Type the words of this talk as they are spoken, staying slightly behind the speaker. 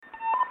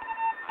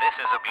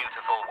is a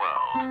beautiful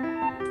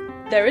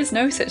world. There is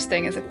no such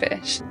thing as a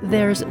fish.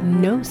 There's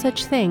no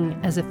such thing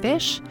as a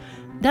fish.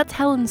 That's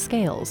Helen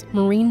Scales,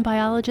 marine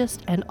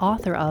biologist and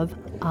author of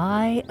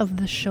Eye of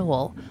the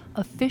Shoal,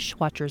 a fish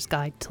watcher's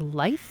guide to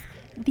life,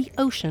 the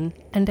ocean,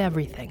 and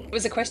everything. It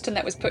was a question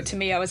that was put to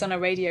me. I was on a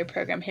radio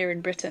program here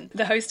in Britain.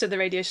 The host of the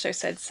radio show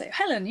said,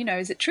 Helen,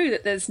 is it true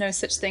that there's no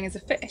such thing as a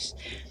fish?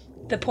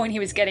 The point he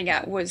was getting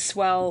at was,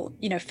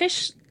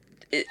 fish,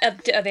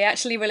 are they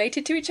actually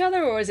related to each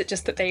other, or is it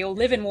just that they all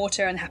live in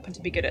water and happen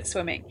to be good at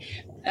swimming?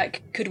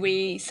 Could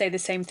we say the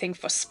same thing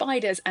for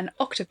spiders and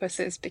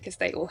octopuses because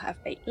they all have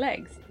 8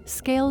 legs?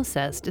 Scales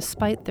says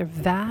despite their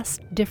vast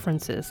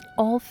differences,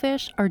 all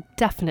fish are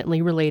definitely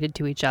related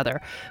to each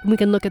other. And we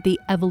can look at the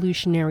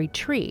evolutionary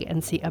tree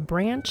and see a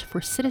branch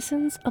for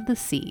citizens of the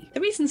sea.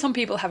 The reason some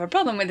people have a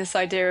problem with this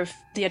idea of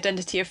the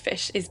identity of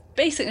fish is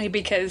basically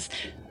because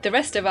the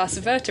rest of us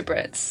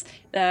vertebrates,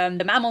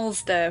 the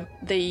mammals, the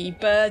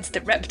birds,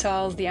 the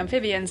reptiles, the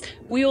amphibians,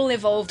 we all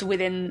evolved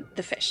within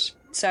the fish.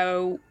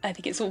 So I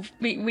think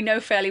we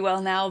know fairly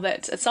well now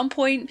that at some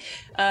point,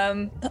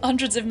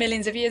 hundreds of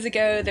millions of years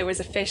ago, there was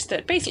a fish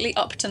that basically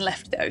upped and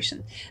left the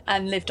ocean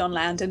and lived on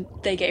land, and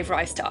they gave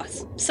rise to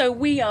us. So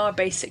we are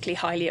basically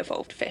highly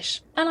evolved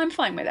fish, and I'm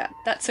fine with that.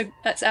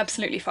 That's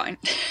absolutely fine.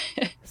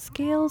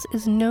 Scales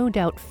is no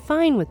doubt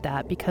fine with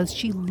that because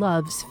she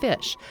loves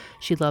fish.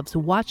 She loves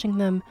watching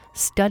them,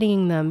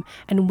 studying them,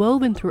 and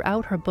woven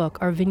throughout her book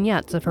are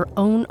vignettes of her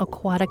own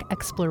aquatic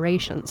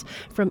explorations,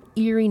 from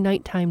eerie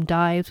nighttime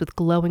dives with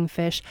glowing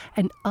fish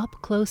and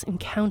up-close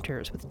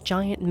encounters with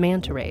giant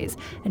manta rays,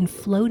 and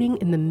floating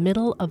in the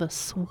middle of a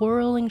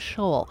swirling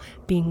shoal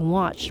being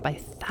watched by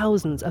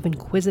thousands of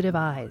inquisitive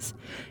eyes.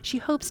 She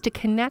hopes to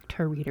connect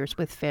her readers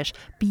with fish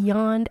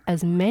beyond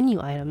as menu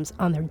items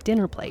on their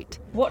dinner plate.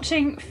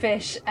 Watching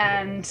fish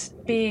and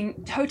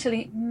being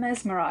totally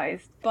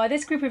mesmerized by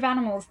this group of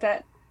animals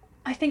that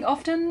I think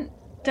often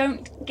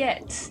don't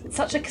get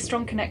such a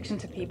strong connection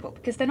to people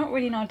because they're not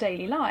really in our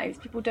daily lives.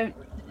 People don't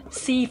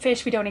see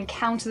fish, we don't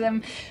encounter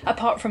them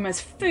apart from as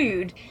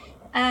food,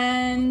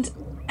 and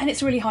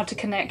it's really hard to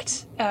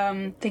connect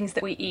things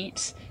that we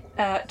eat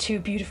to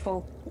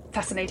beautiful,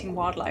 fascinating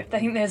wildlife. I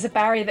think there's a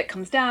barrier that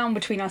comes down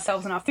between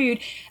ourselves and our food,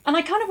 and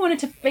I kind of wanted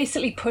to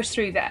basically push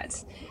through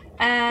that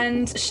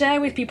and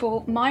share with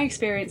people my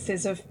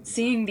experiences of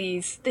seeing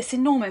this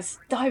enormous,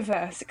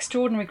 diverse,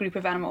 extraordinary group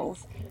of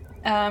animals,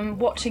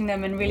 watching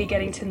them and really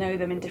getting to know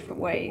them in different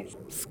ways.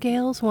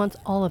 Scales wants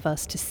all of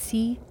us to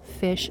see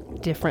fish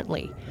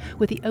differently.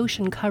 With the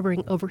ocean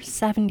covering over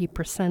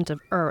 70%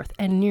 of Earth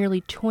and nearly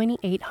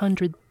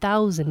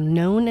 2,800,000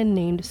 known and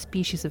named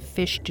species of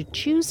fish to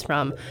choose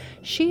from,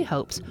 she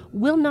hopes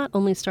we'll not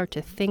only start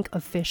to think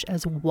of fish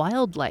as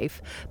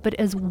wildlife, but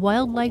as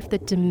wildlife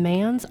that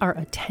demands our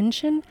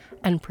attention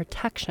and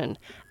protection.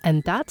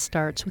 And that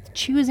starts with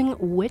choosing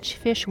which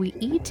fish we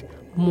eat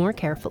more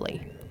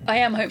carefully. I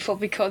am hopeful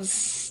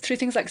because through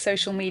things like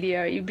social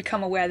media, you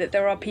become aware that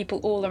there are people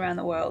all around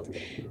the world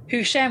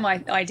who share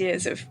my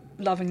ideas of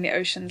loving the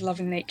ocean,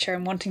 loving nature,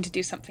 and wanting to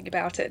do something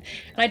about it.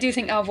 And I do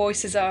think our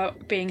voices are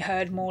being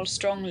heard more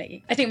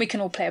strongly. I think we can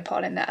all play a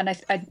part in that, and I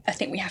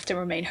think we have to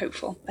remain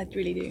hopeful. I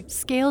really do.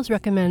 Scales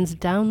recommends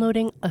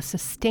downloading a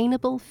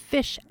sustainable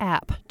fish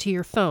app to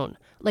your phone,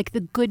 like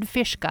the Good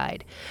Fish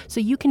Guide, so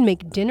you can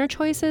make dinner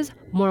choices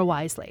more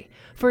wisely.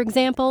 For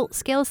example,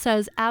 Scales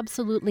says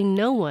absolutely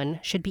no one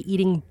should be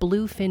eating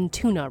bluefin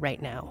tuna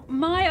right now.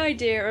 My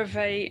idea of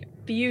a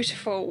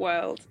beautiful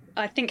world,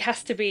 I think,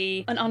 has to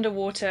be an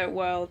underwater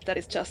world that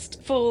is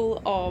just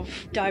full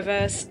of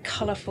diverse,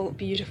 colourful,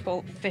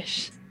 beautiful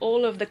fish.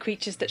 All of the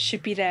creatures that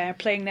should be there,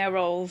 playing their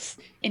roles,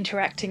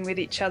 interacting with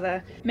each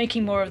other,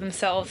 making more of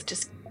themselves,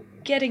 just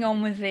getting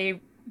on with the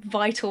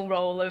vital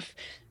role of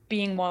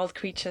being wild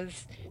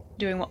creatures,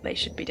 doing what they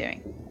should be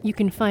doing. You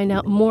can find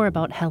out more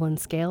about Helen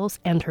Scales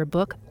and her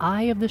book,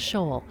 Eye of the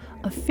Shoal,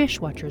 a fish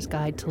watcher's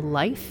guide to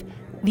life,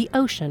 the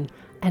ocean,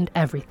 and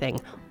everything,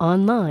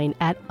 online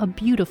at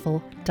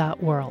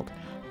abeautiful.world.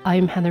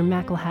 I'm Heather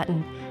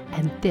McElhatton,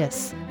 and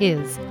this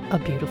is A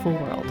Beautiful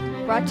World.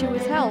 Brought to you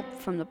with help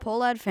from the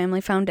Pollad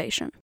Family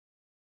Foundation.